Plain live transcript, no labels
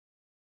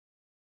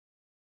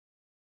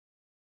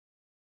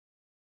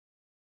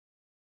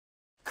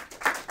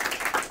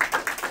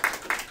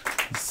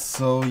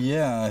So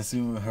yeah, as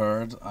you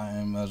heard,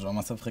 I'm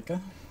Jean-Marcel Fricke,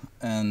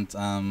 and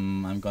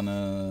I'm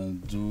gonna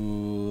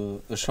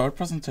do a short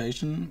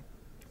presentation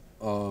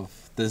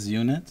of this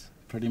unit,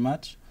 pretty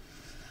much.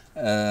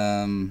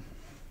 It's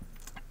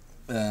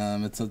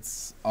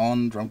its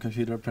own drum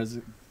computer,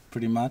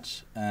 pretty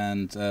much,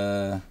 and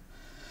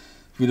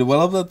we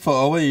developed it for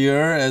over a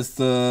year as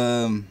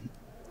the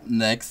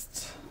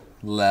next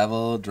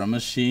level drum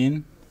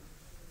machine.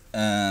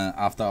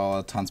 After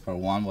our Tanzbär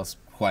 1 was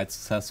quite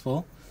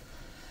successful.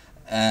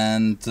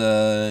 And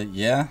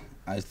yeah,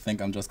 I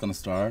think I'm just gonna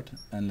start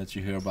and let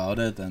you hear about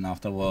it, and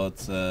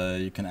afterwards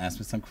you can ask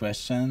me some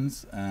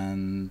questions,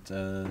 and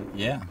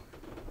yeah,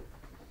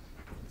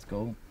 let's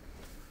go.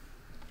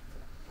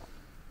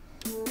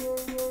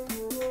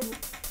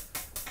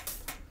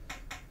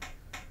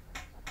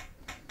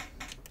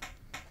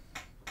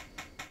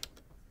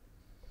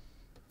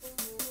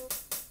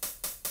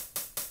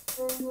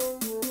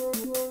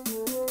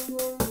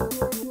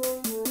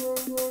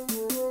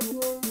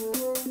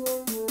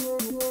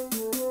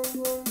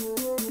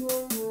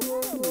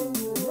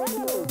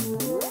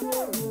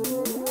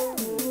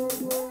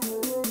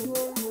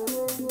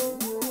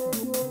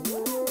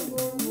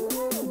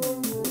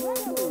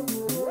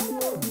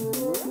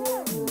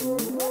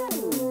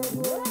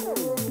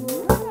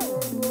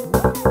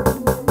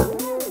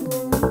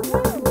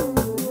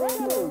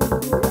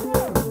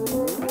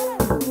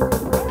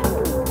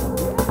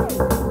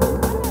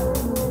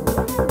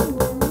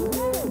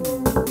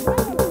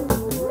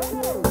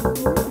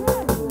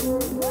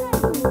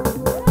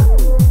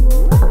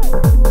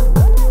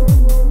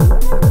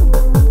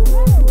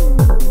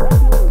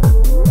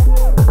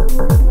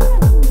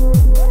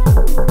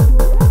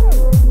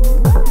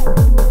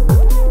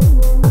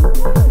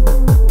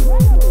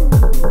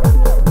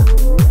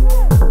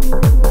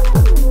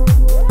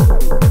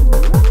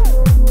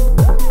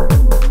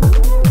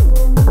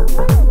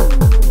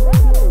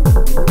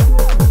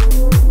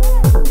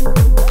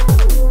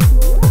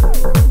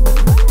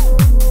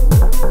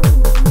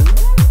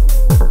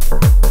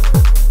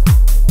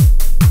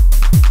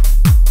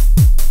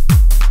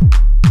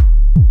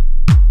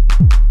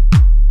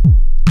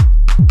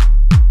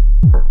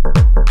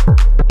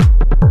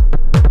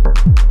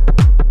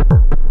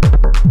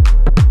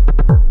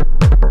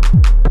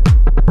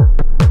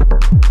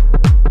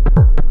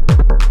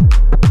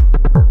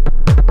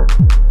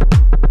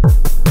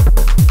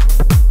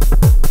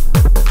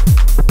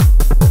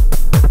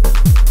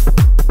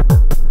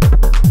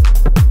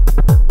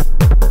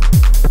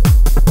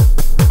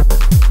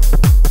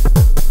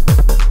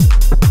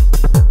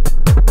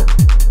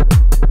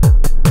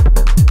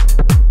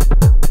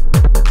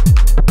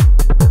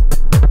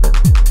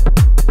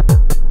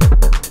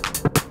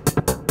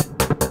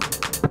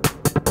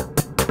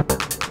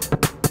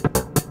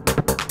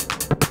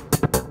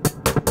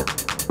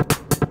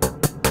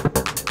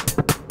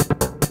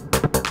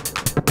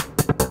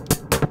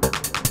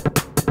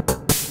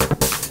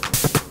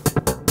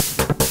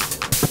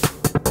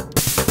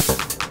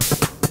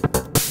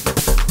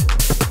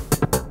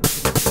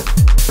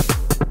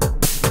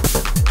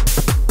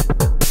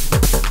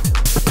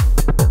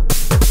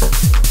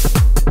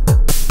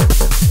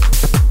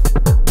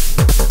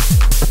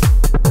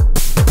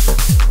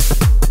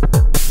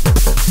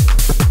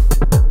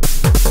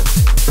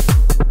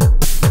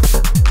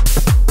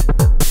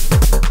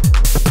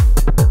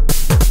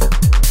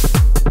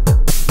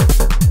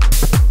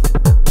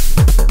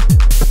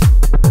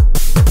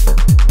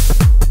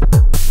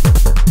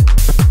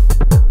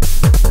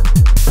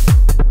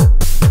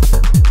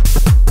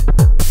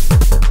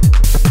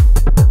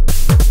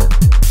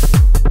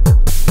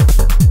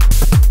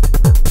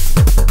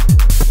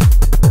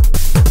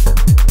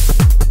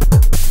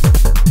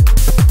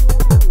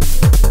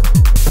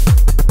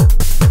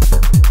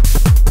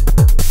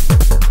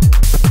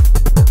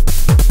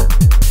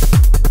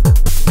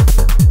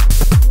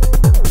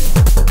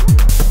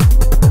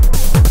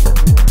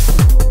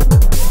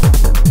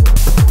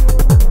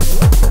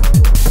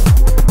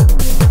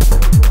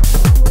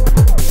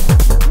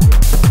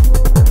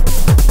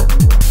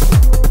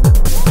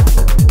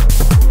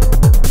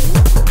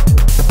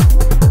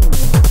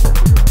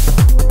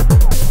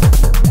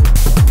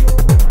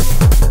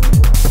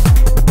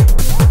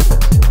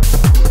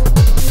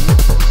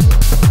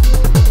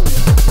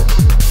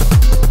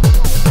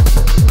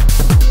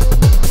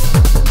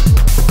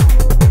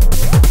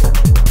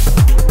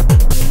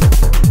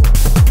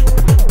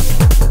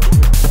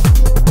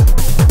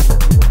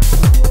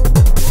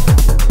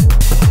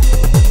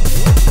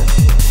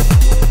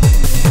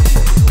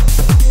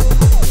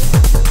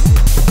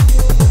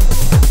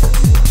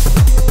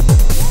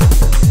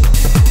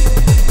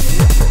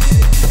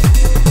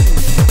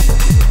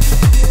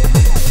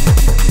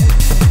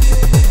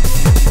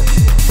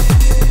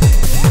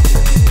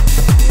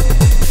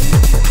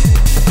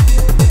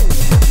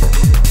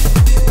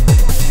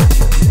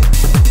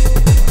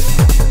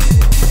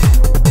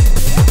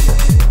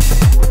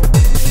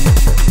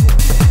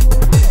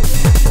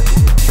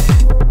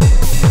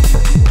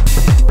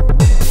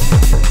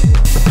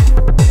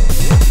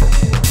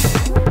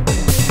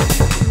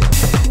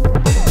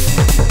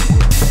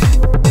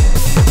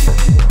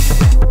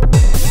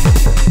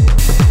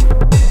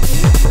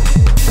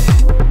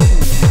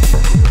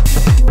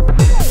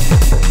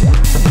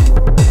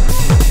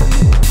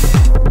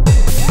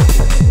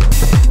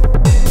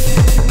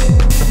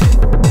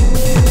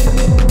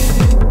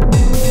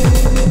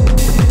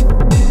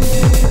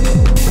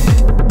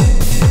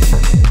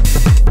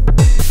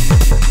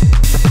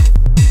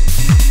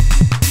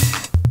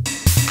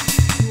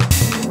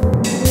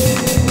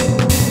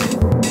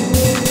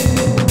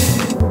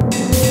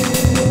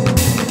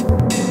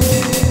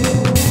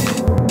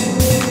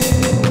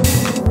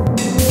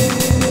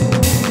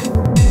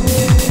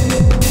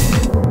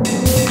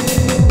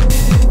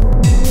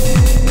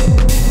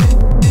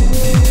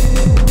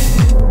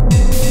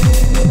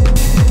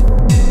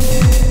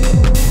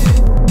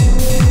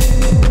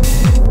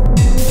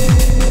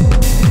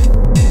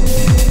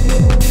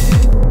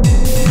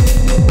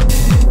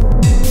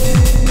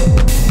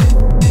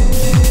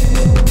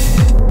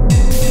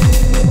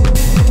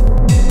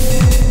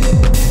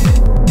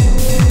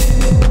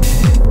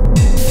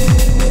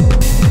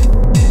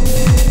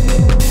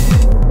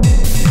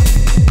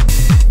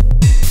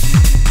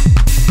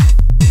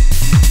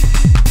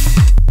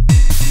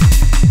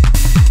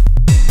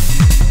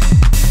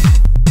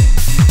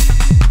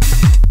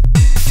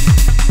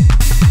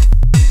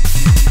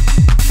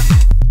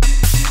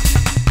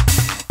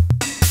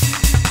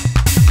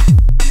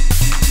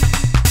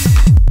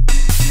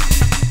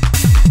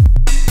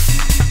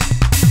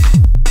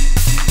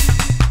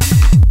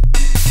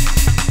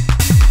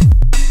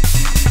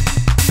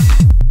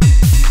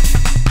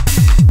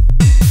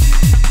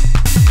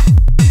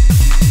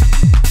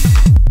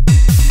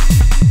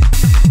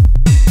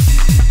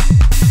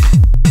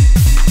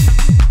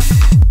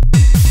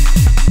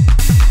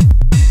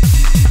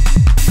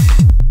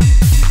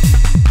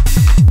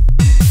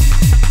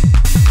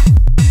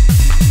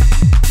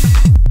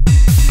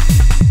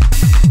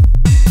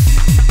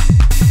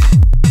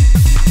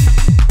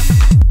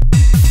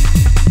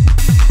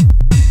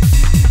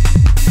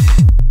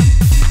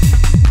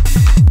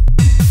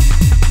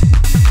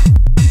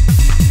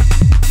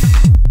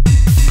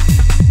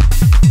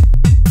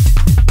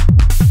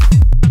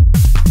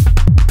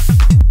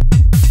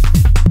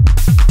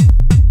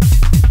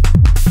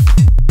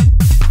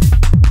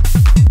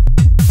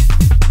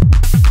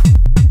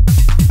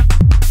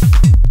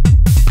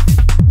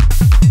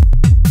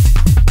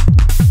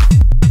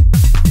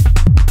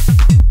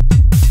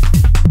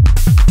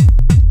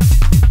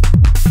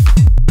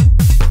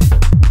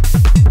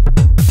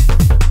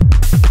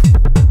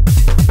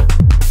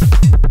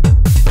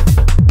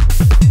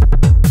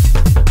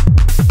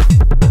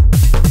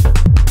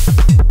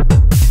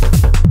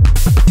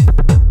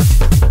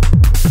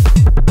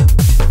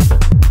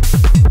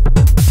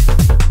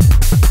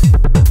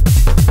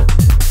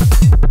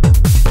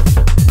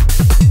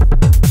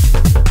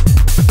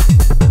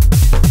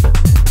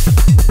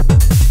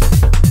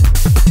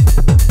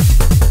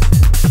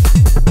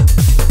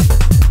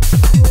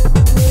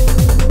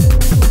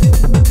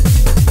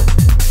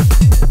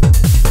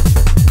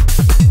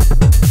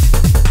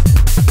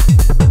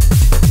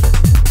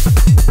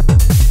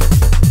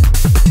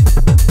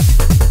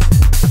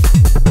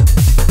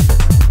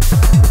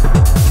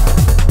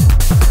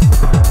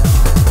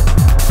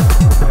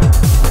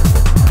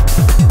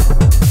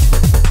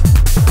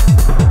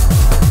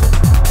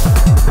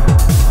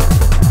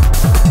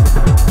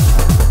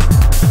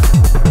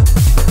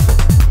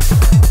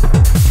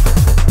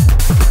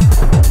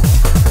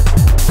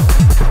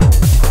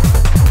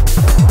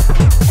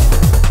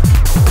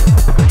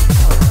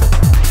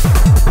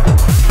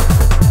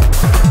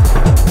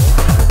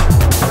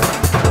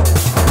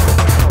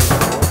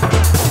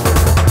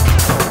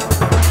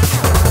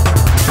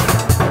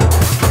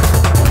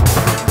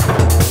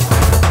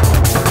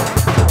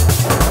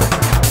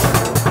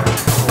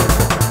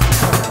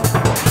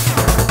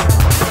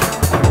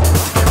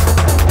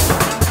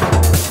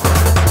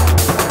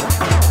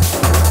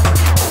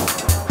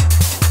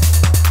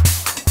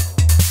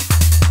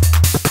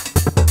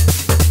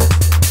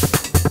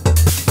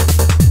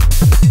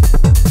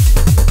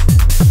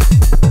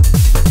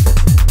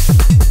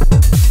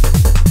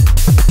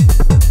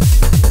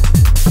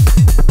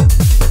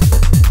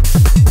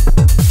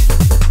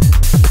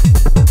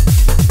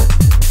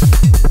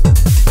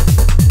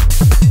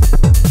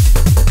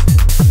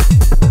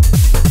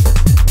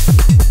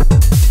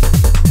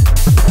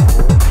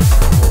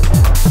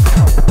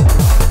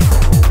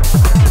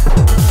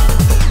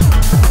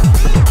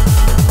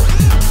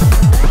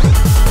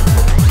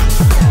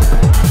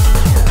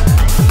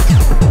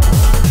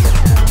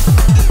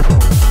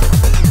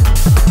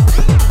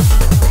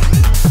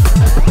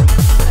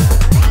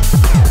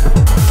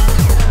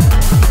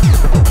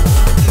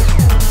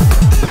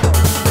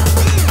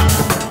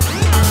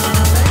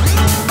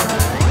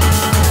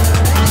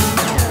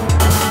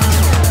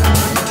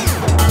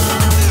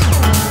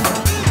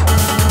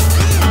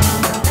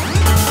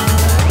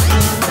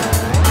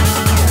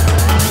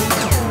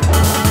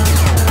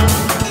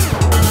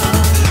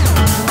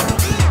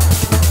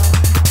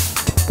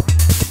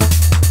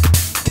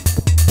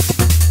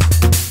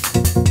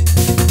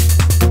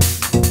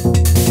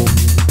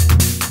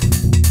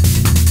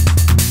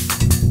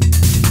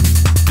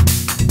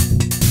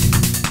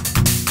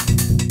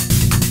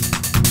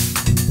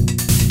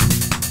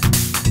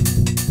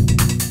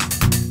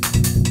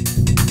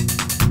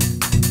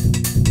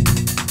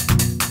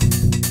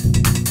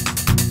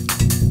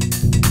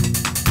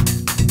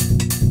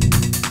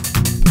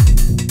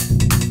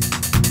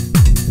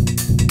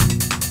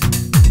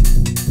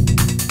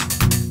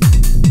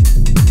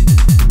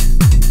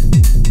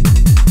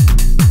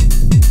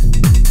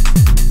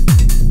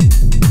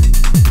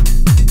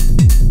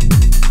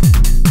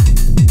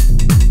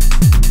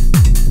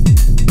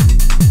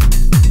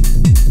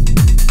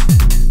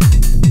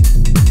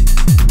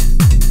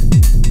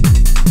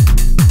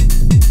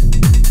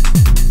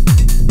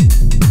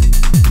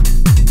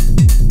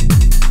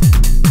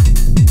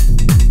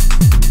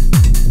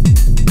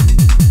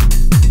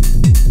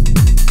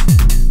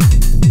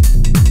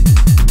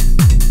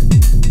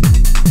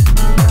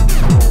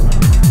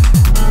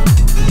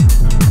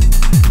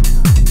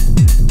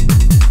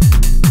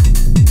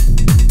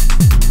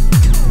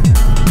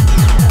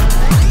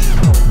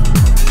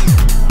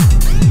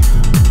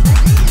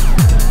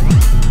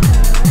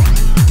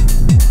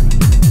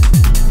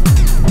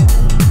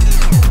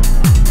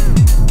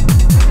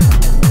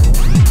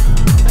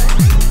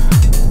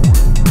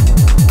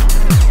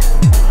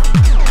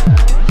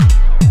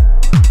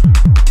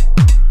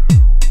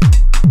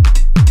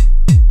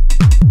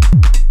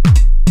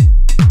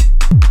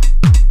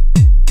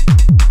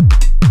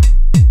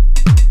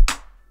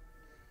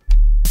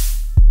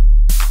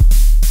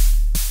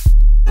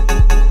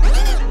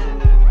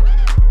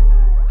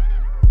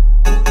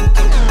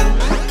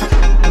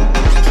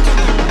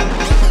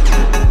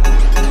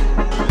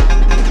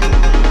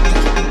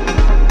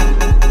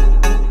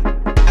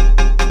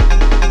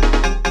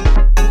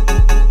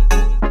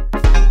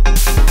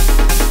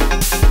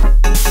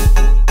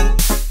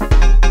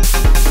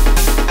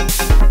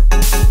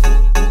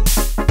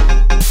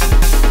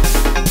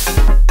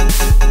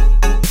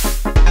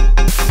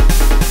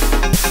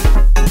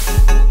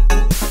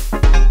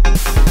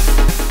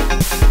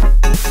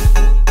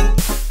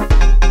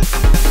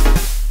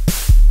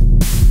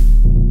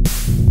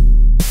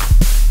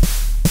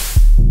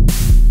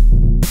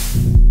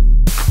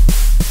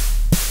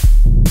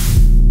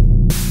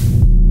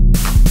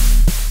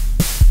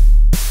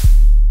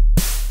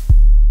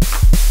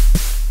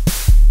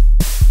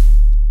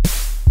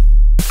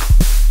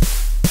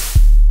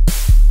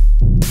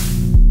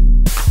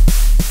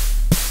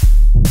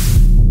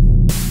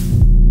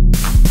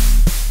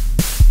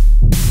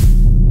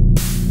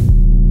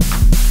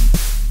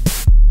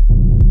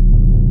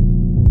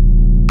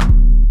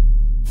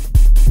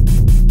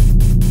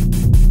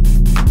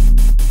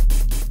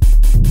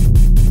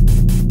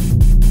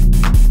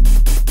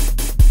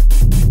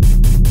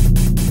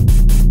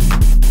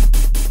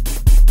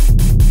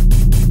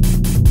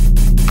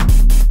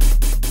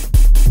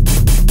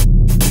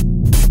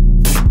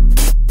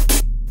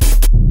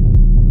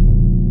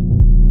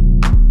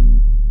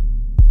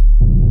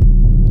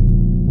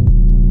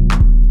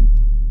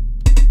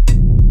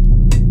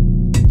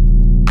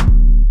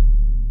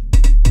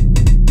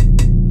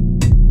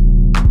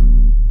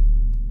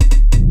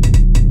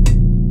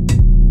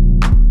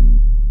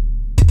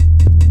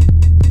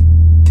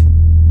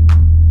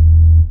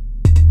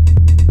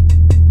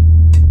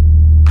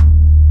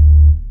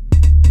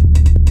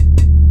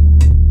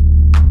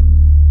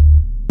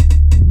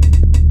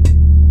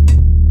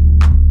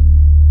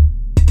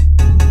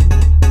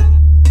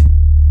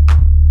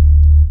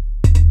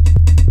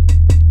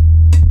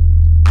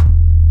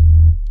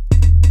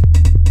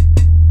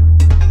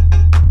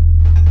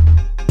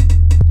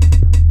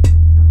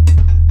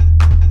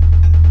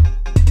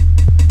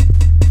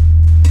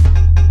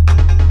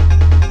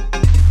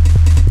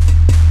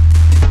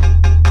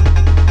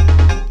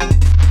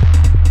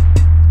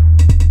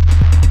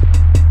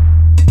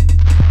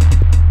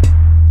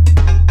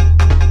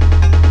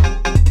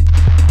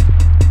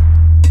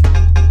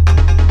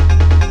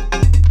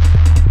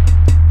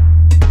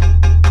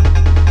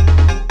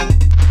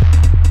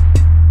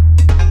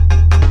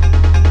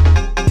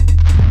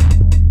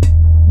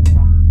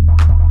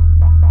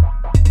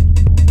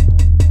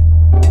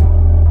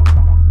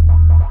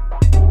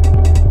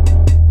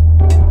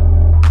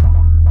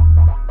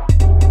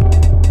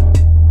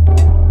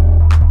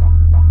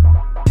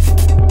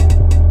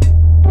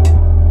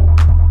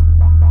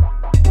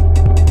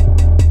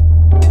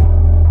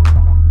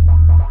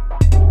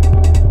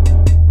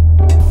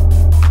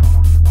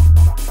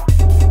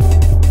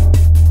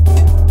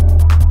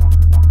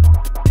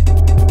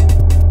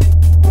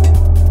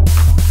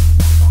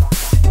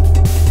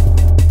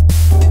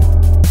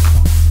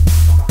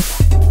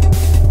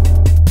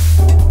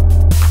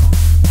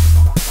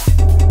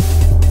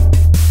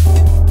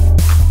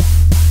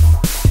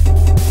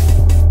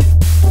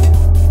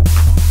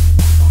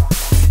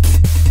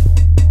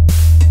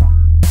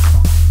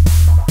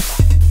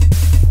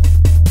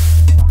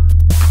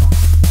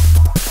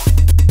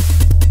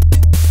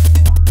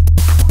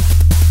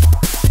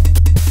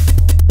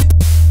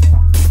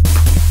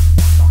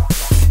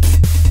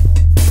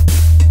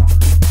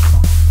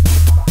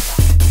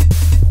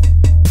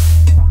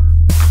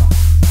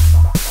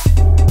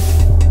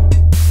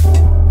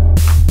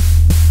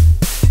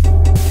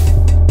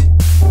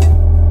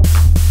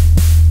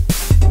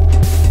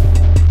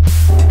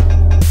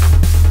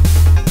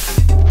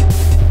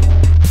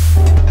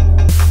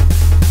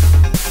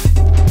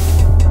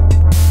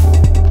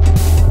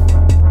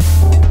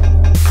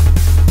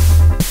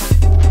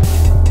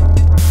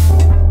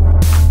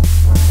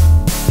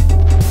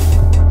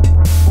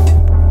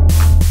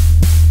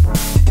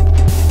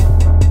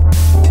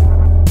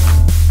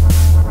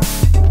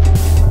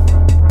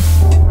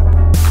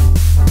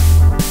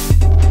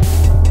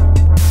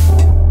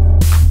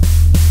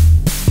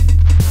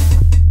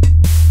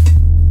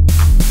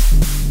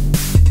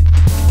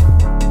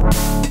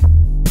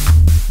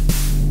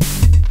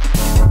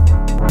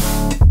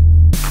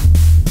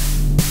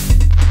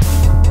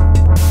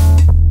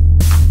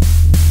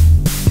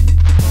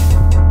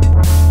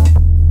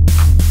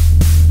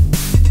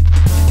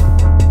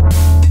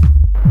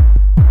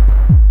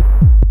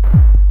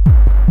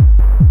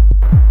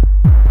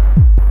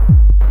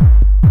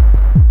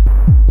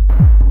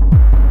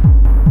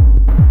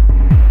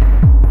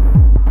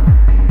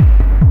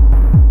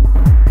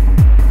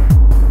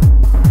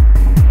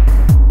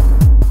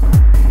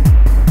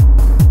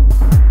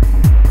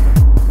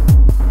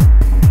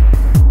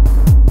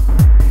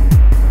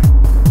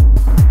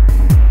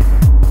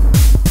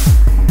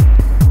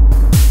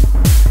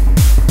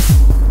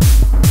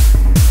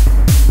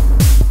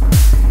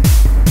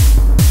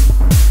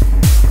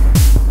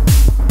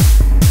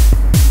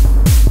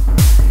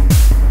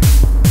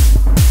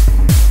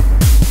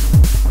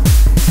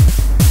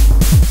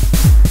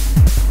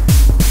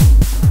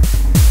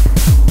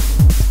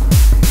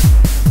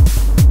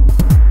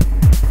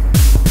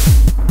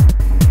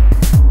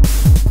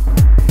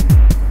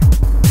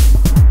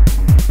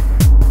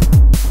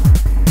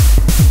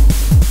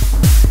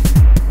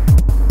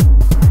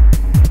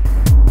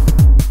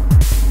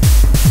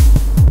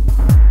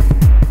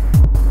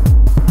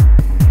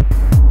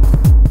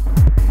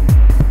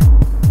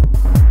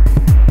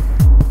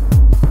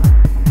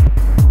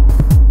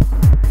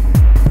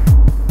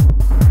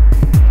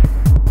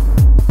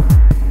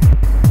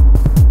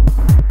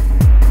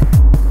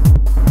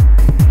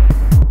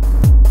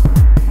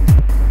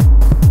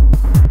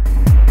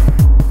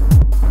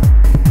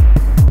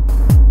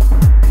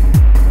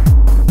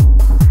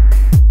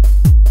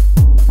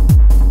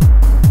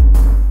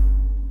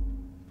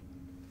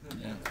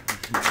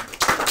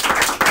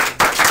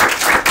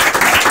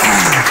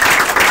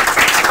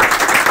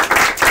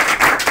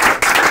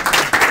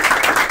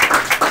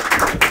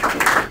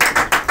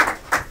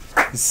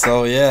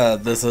 yeah,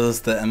 this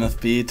is the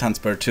MFB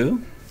Tanzbär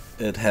 2.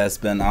 It has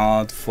been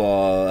out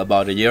for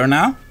about a year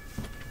now.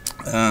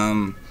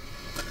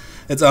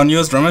 It's our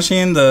newest drum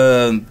machine.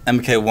 The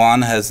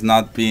MK1 has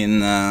not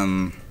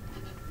been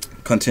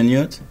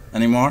continued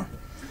anymore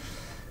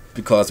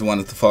because we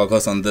wanted to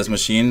focus on this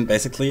machine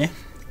basically.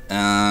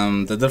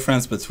 The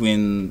difference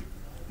between,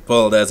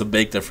 well, there's a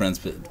big difference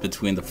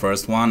between the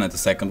first one and the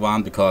second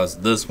one, because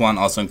this one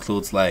also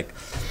includes like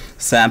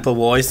sample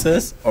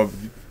voices, or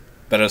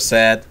better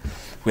said,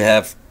 we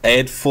have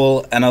 8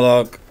 full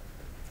analog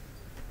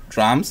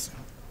drums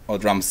or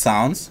drum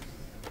sounds,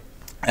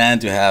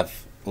 and you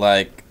have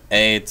like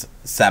 8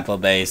 sample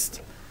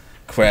based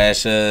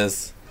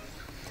crashes,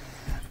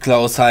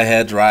 close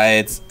hi-hat,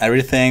 rides,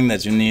 everything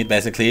that you need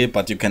basically.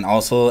 But you can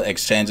also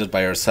exchange it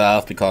by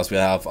yourself because we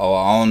have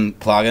our own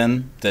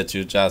plugin that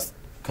you just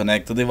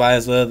connect the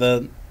device with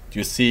it.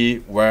 You see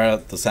where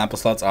the sample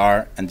slots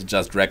are and you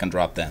just drag and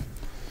drop them.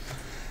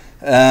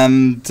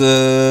 And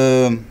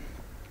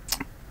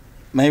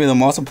maybe the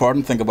most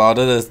important thing about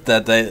it is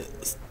that they,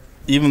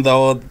 even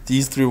though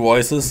these 3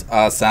 voices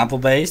are sample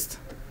based,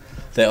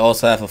 they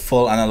also have a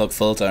full analog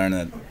filter in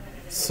it.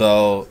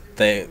 So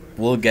they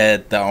will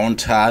get their own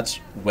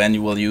touch when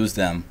you will use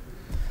them.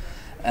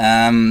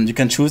 You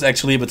can choose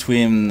actually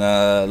between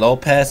low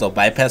pass or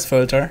bypass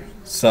filter.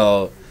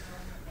 So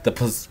the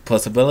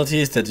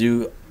possibilities that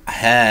you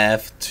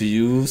have to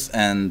use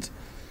and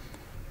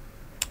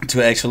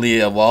to actually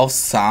evolve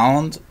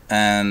sound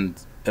and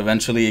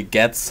eventually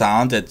get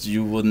sound that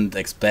you wouldn't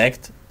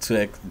expect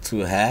to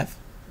have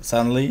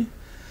suddenly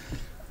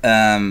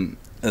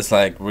is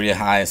like really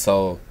high.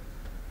 So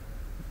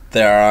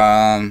there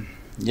are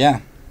yeah,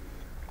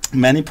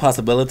 many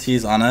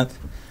possibilities on it.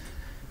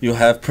 You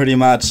have pretty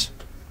much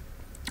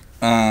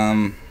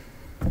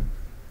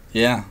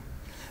yeah,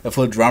 a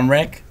full drum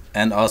rack,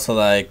 and also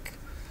like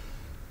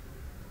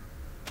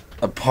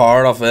a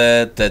part of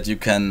it that you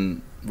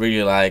can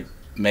really like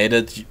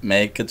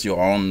make it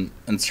your own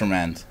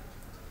instrument,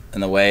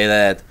 in a way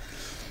that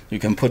you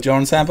can put your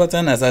own samples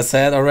in, as I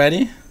said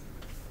already,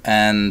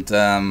 and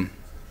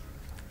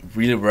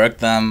really work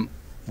them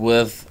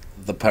with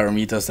the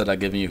parameters that I'm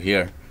giving you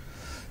here.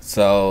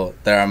 So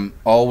there are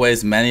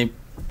always many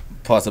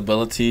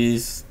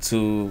possibilities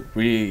to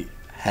really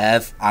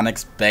have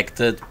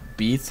unexpected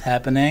beats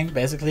happening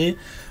basically,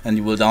 and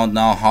you will don't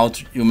know how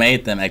you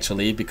made them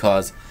actually,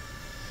 because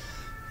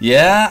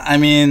yeah, I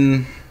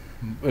mean,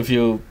 if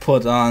you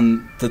put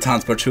on the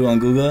Tanzbär 2 on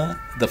Google,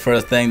 the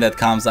first thing that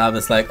comes up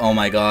is like, oh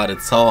my god,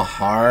 it's so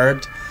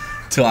hard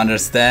to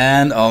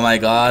understand, oh my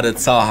god,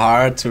 it's so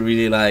hard to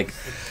really like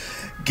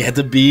get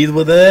the beat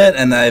with it.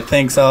 And I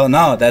think so,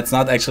 no, that's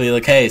not actually the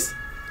case,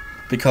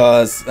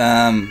 because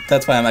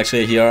that's why I'm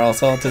actually here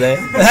also today.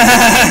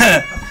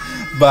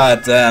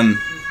 But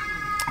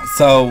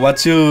so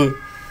what you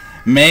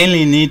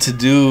mainly need to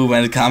do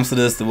when it comes to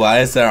this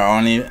device, there are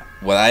only,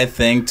 what I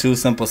think, 2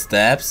 simple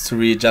steps to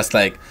really just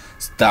like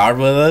start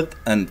with it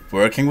and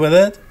working with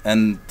it.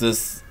 And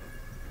these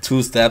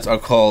 2 steps are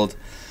called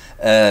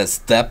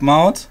step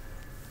mode,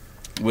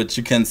 which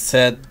you can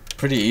set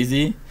pretty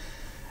easy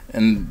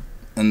in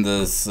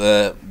this,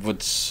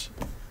 which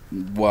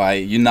why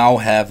you now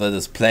have a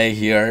display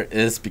here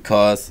is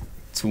because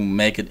to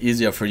make it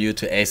easier for you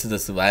to ace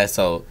this device,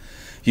 so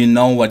you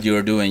know what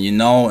you're doing, you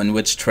know in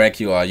which track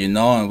you are, you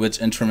know in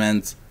which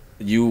instruments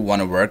you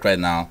want to work right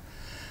now.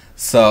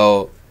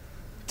 So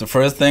the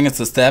first thing is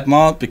the step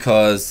mode,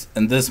 because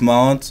in this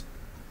mode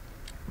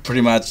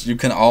pretty much you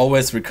can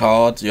always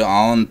record your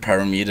own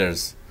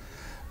parameters.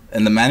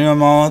 In the manual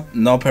mode,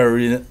 no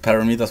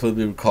parameters will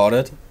be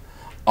recorded,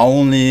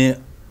 only,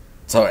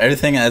 so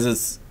everything as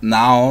it's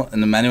now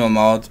in the manual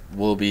mode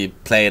will be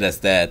played as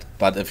that.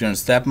 But if you're in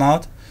step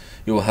mode,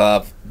 you will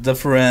have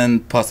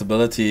different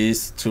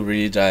possibilities to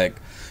really like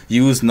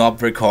use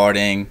knob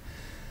recording,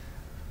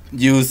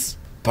 use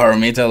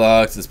parameter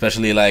logs,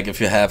 especially like if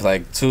you have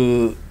like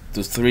 2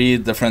 to 3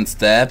 different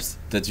steps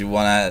that you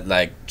wanna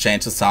like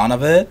change the sound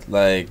of it.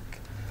 Like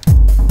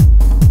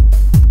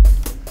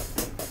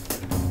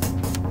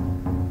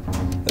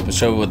let me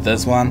show you with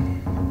this one.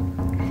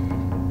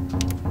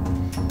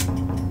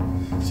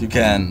 So you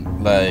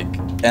can like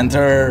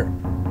enter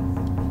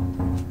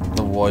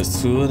the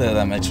voice 2 that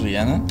I'm actually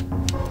in it,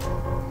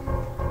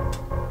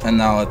 and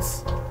now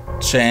it's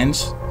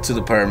changed to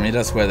the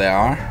parameters where they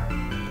are.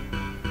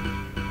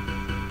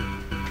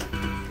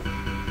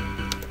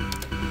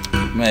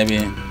 Maybe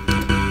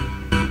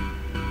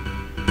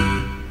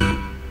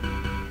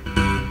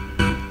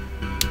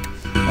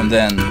and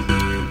then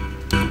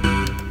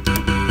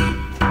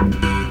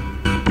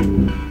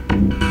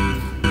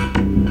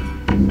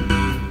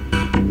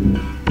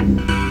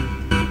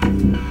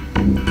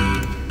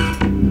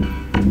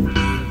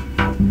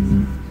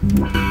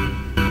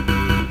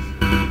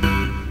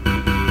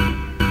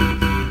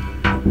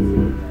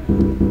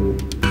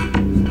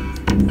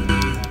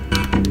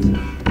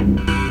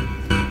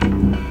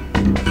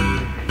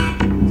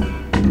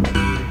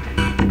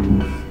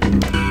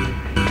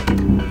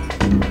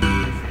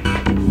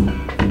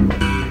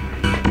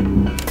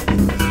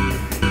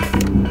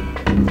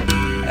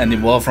and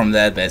evolve from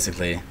that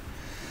basically.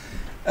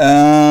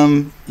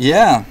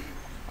 Yeah.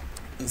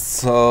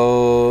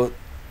 So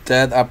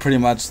that are pretty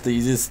much the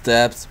easiest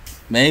steps.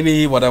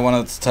 Maybe what I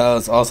wanted to tell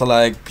is also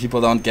like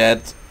people don't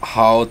get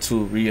how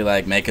to really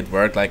like make it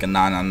work like a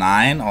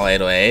 909 or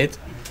 808,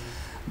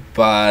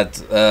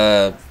 but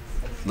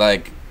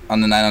like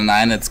on the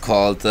 909 it's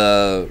called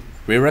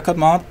re-record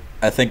mode.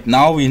 I think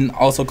now we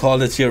also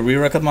called it here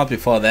re-record mode.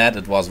 Before that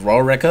it was raw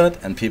record,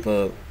 and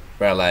people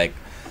were like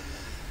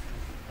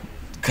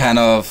kind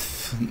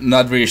of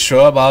not really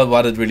sure about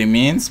what it really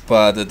means,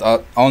 but it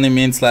only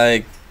means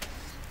like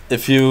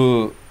if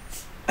you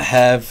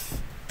have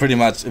pretty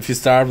much, if you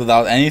start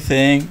without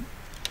anything,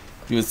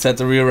 you would set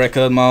the real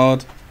record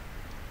mode.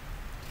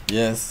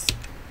 Yes.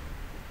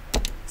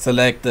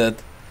 Select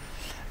it.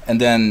 And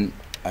then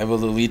I will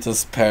delete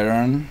this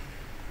pattern.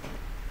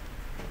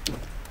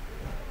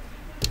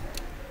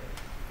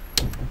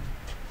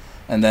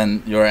 And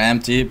then you're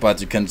empty,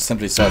 but you can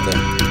simply set it.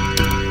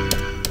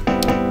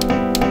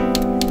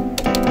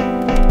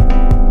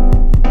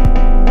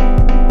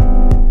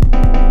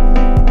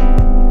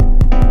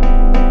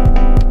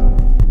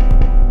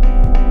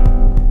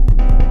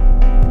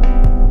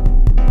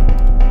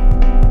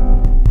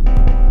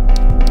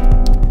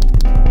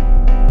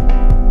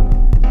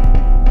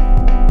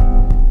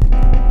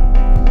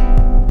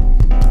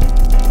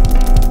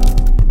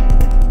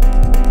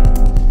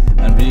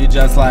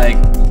 Just like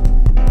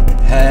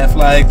have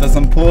like this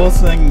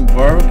impulsing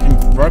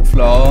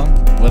workflow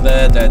with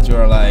it, that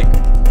you're like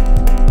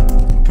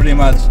pretty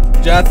much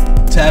just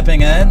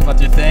tapping in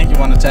what you think you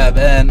want to tap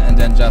in, and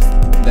then just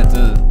let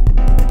the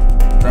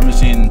drum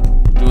machine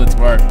do its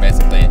work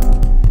basically.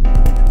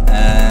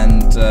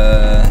 And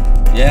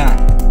yeah,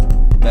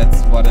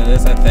 that's what it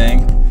is, I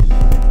think.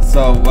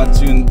 So what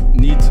you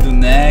need to do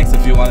next,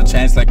 if you want to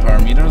change like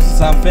parameters or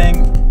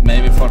something,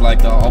 maybe for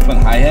like the open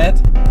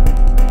hi-hat,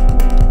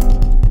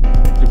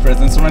 press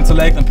instrument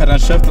select and pattern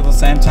shift at the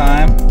same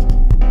time,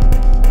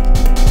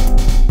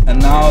 and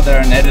now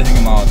they're in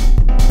editing mode.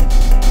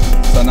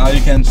 So now you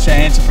can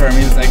change the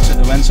parameters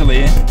actually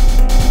eventually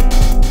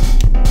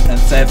and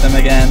save them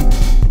again.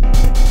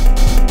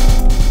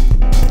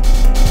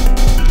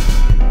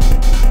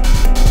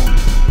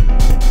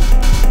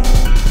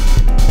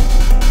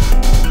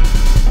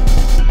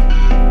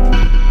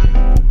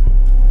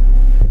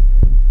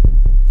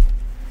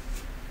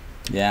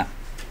 Yeah,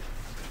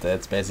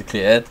 that's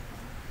basically it.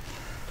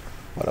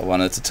 What I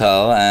wanted to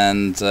tell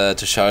and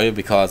to show you,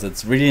 because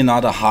it's really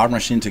not a hard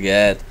machine to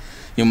get.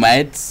 You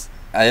might,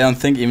 I don't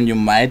think even you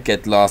might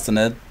get lost in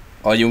it,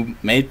 or you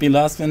may be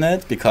lost in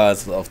it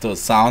because of the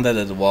sound that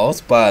it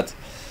was, but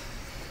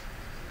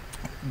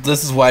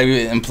this is why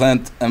we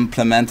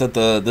implemented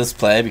the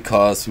display,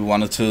 because we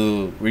wanted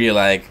to really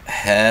like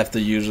have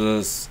the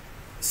users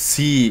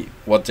see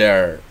what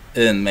they're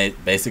in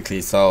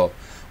basically. So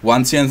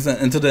once you're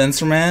into the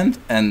instrument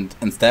and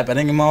in step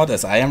editing mode,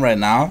 as I am right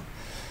now,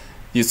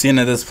 you see in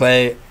the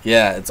display,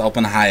 yeah, it's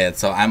open hi-hat.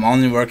 So I'm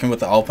only working with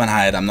the open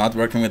hi-hat. I'm not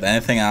working with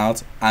anything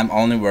else. I'm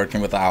only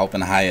working with the open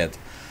hi-hat.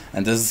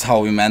 And this is how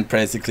we meant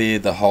basically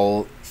the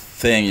whole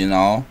thing, you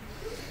know.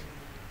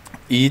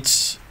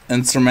 Each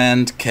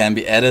instrument can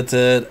be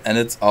edited and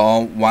it's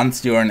all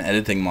once you're in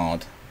editing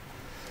mode.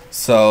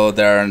 So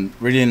there are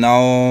really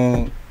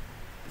no,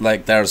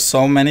 like there are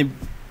so many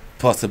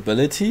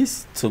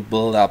possibilities to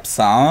build up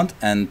sound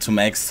and to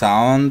make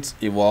sound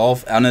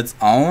evolve on its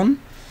own,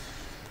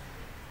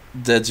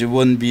 that you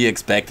wouldn't be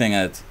expecting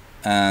it.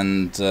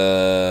 And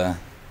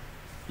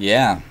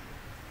yeah,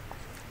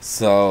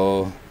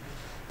 so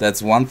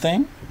that's one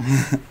thing.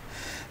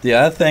 The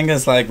other thing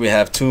is like we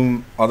have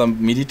 2 other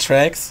MIDI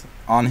tracks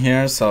on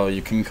here, so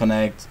you can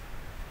connect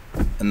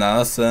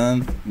another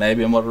synth,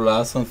 maybe a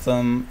modular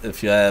system.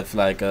 If you have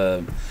like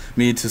a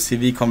MIDI to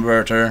CV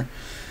converter,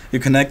 you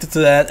connect it to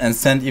that and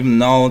send even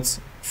notes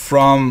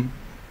from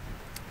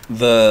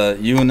the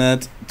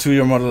unit to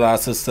your modular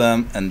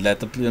system and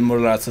let the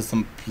modular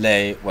system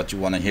play what you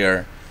want to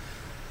hear.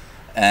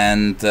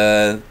 And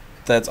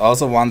that's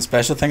also one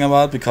special thing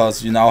about it,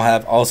 because you now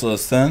have also a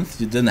synth.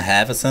 You didn't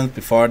have a synth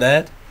before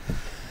that.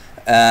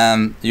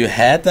 You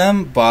had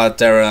them, but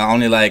there were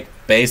only like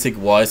basic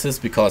voices,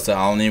 because they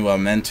only were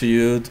meant to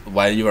you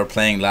while you were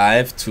playing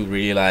live to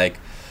really like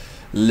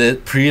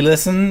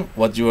pre-listen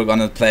what you were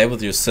gonna play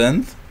with your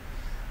synth.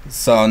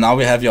 So now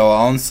we have your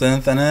own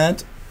synth in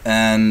it,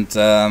 and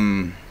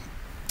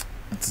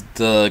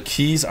the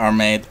keys are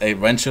made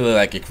eventually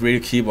like a real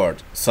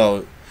keyboard.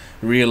 So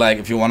really like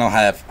if you want to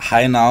have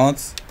high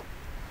notes,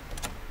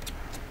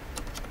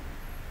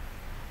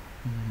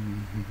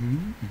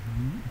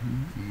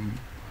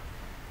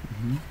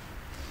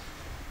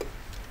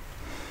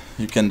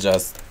 you can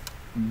just,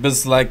 this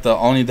is like the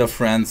only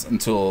difference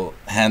into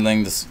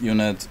handling this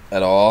unit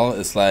at all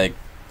is like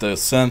the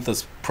synth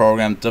is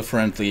programmed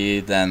differently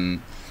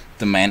than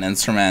the main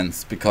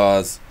instruments,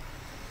 because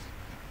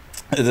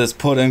it is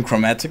put in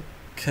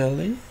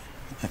chromatically.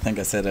 I think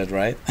I said that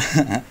right.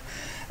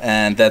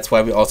 And that's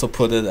why we also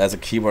put it as a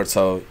keyboard,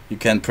 so you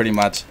can pretty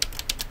much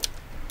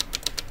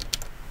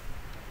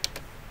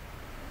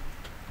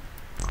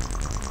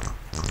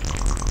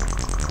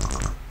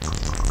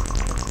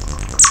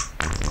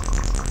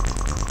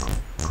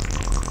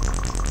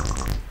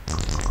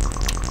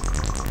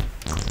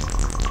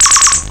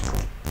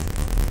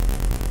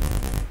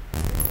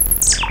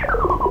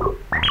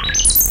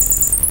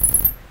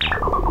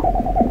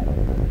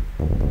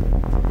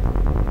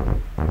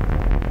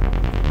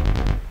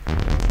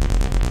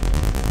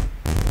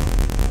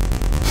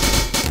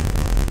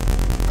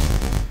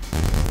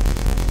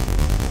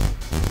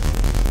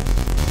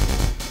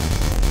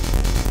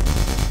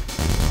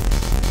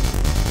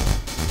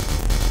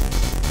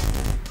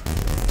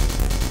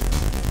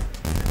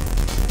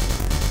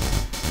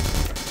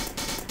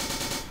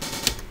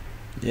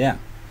yeah,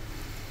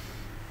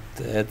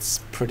 that's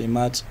pretty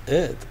much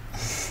it.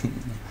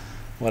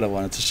 What I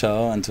wanted to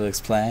show and to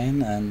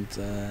explain. And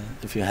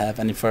if you have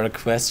any further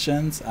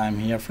questions, I'm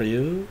here for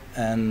you.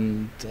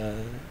 And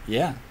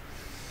yeah.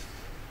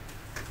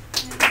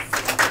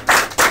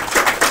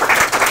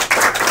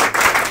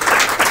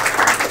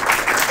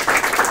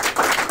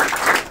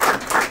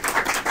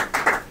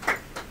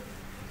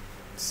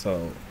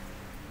 So,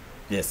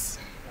 yes.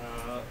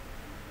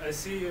 I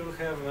see you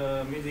have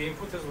MIDI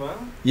input as well.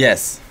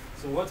 Yes.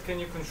 So what can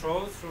you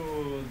control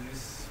through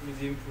this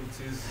MIDI input?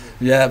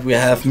 Yeah, we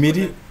have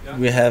MIDI. Yeah?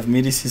 We have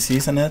MIDI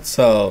CCs in it,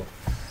 so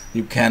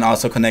you can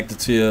also connect it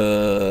to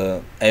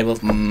your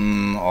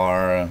Ableton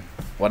or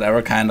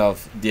whatever kind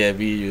of DAW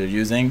you're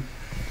using.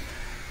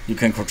 You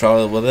can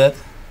control it with it,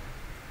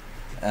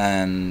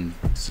 and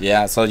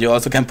yeah, so you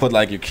also can put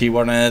like your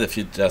keyboard in it if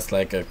you just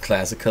like a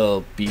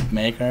classical beat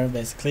maker,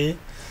 basically.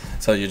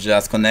 So you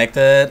just connect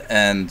it,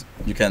 and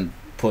you can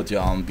put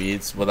your own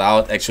beats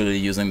without actually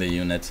using the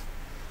unit.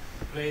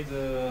 Play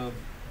the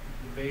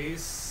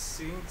bass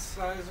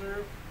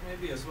synthesizer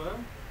maybe as well?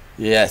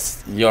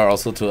 Yes, you're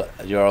also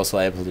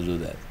able to do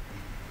that.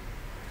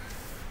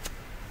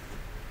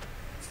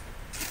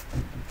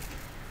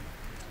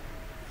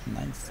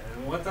 Nice.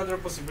 And what other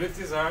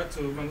possibilities are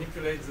to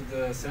manipulate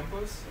the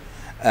samples?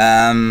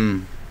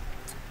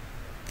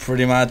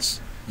 Pretty much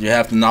you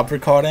have the knob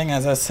recording,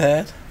 as I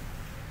said.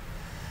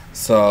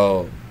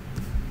 So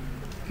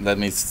let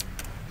me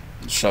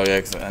show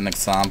you an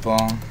example.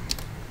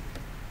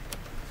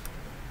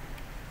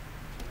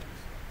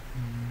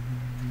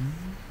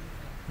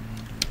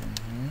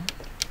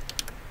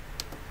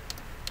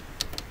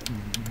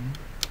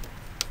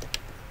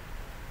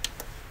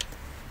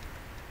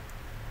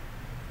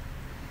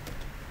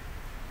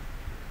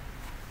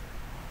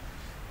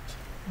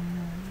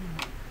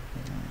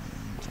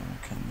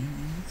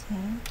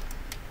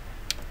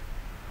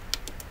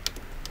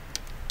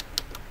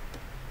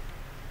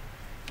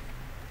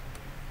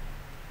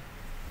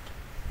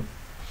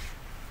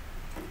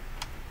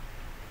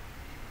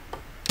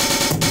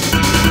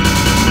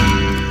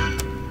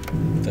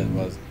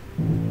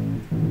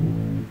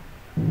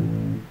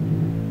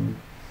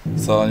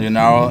 So you're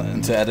now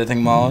into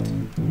editing mode,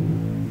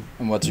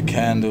 and what you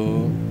can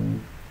do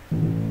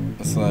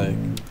is like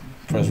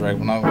press rec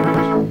now.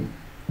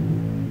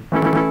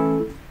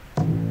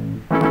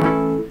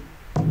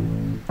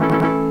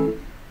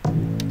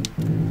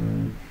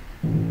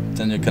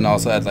 Then you can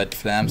also add like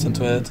flamps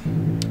into it.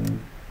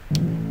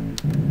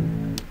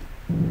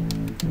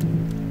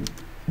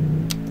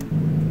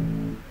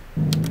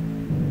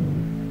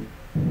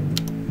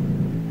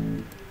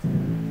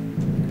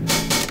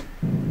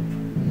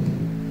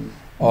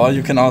 Or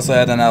you can also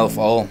add an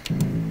LFO.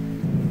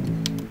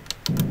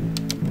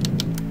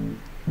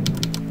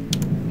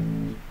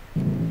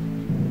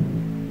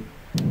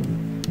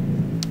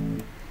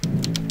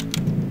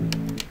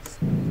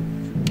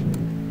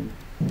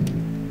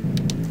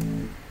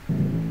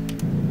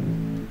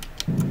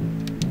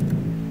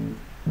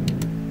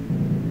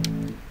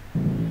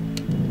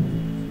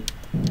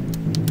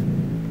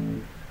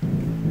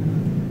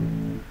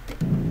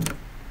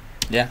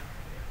 Yeah,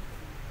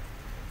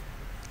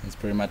 that's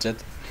pretty much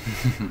it.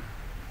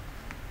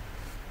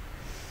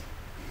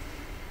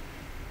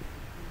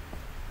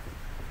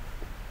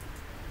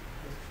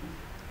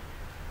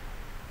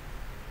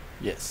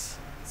 Yes.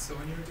 So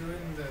when you're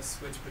doing the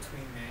switch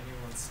between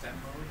manual and step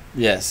mode,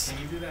 Yes. can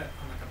you do that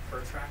on like a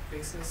per track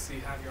basis? So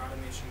you have your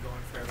automation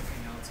going for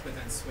everything else, but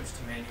then switch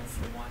to manual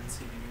for one,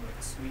 so you can do like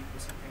a sweep or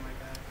something like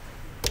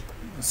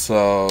that?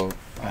 So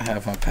I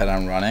have my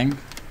pattern running.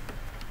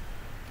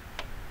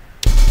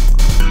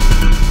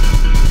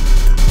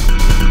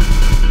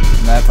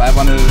 Now if I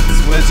want to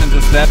switch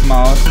into step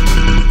mode,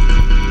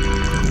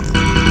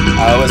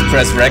 I always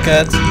press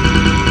record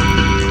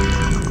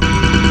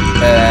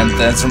and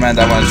the instrument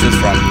I want to choose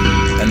from.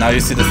 And now you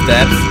see the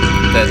steps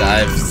that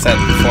I've set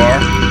before.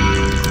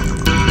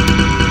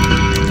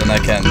 Then I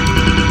can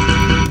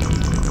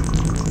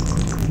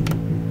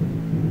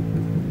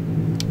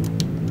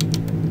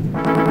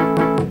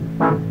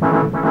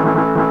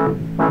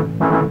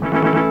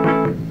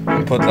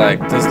put like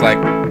this, like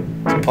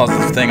the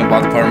positive thing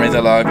about the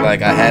parameter log,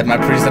 like I had my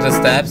preset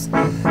steps,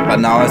 but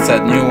now I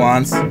set new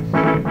ones,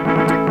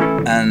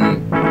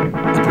 and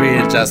it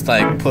really just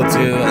like puts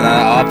you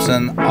another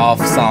option of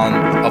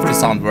the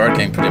sound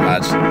working pretty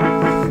much.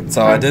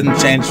 So I didn't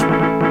change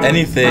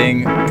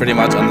anything pretty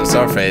much on the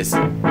surface,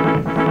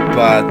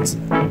 but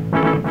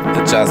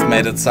it just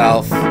made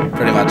itself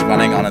pretty much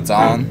running on its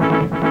own,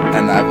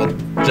 and I would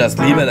just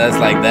leave it as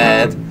like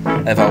that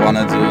if I want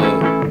to do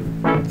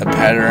a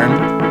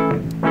pattern.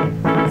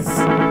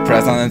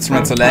 Press on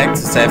instrument select,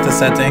 save the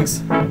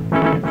settings,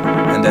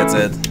 and that's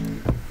it.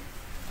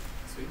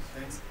 Sweet,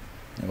 thanks.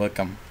 You're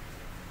welcome.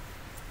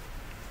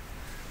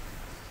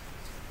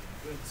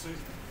 So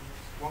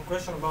one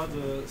question about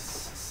the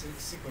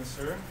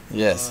sequencer.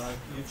 Yes.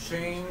 You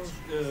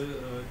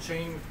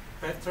chain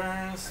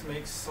patterns,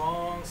 make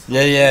songs.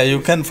 Yeah, you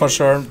can for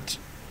sure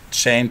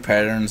chain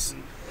patterns.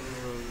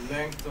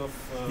 length of.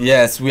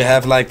 Yes, we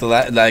have like the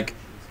like.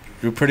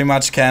 You pretty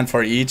much can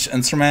for each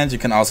instrument. You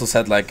can also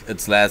set like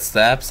its last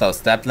step, so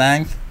step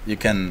length. You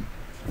can.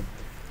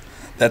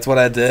 That's what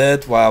I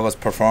did while I was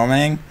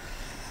performing.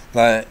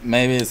 Like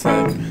maybe it's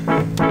like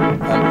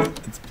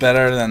it's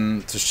better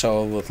than to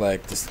show with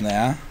like the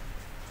snare.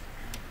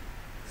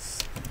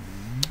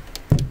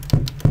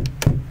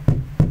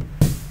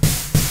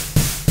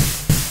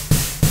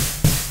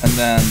 And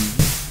then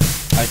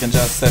I can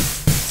just set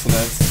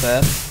select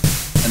step,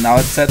 and now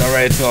it's set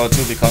already to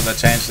 02 because I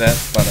changed that,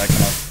 but I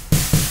cannot.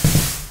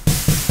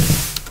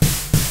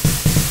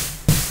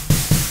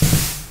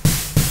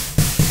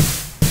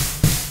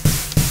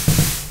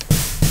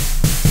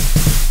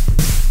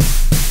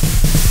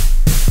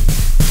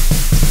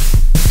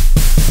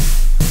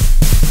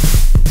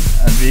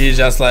 And we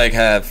just like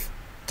have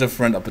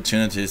different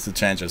opportunities to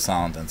change your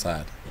sound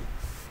inside.